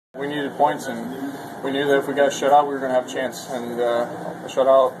We needed points, and we knew that if we got shut out, we were going to have a chance. And the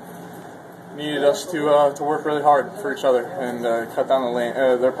shutout needed us to work really hard for each other and cut down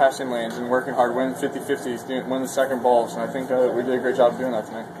their passing lanes and working hard, win 50-50s, win the second balls. And I think we did a great job doing that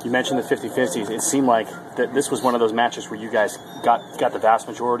tonight. You mentioned the 50-50s. It seemed like that this was one of those matches where you guys got the vast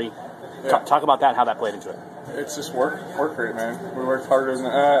majority. Yeah. Talk about that, how that played into it. It's just work rate, man. We worked harder than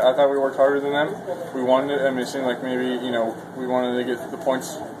I thought we worked harder than them. We wanted it. I mean, it seemed like maybe we wanted to get the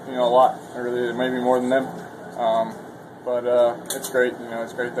points a lot, or really maybe more than them. But it's great.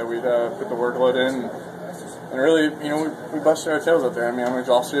 It's great that we put the workload in, and really, we busted our tails out there. I mean, I'm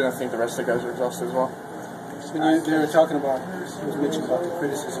exhausted, and I think the rest of the guys are exhausted as well. When they were talking about, was mentioned about the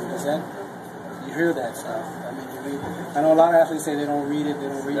criticism, you hear that stuff? I know a lot of athletes say they don't read it, they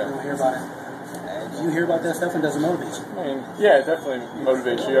don't hear about it. Do you hear about that stuff, and does it motivate you? I mean, yeah, it definitely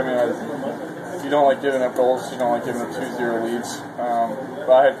motivates you. I mean, you don't like giving up goals, you don't like giving up 2-0 leads. But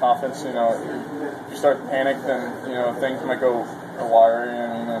I had confidence. If you start to panic, then things might go awry.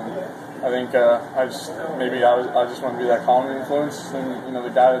 And I think I just want to be that calming influence, and the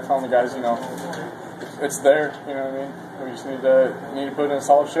guy telling the guys, it's there. You know what I mean? We just need to put in a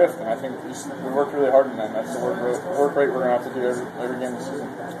solid shift, and I think we worked really hard in that. That's the work rate we're going to have to do every game this season.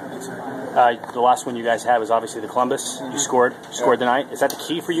 The last one you guys had was obviously the Columbus. You scored tonight. Is that the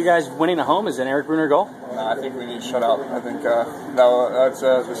key for you guys winning at home? Is it an Eric Brunner goal? No, I think we need to shut out. I think that's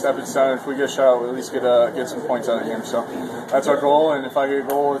the stepping stone. If we get shut out, we'll at least get some points out of the game. So that's our goal, and if I get a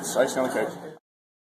goal, it's icing on the cake.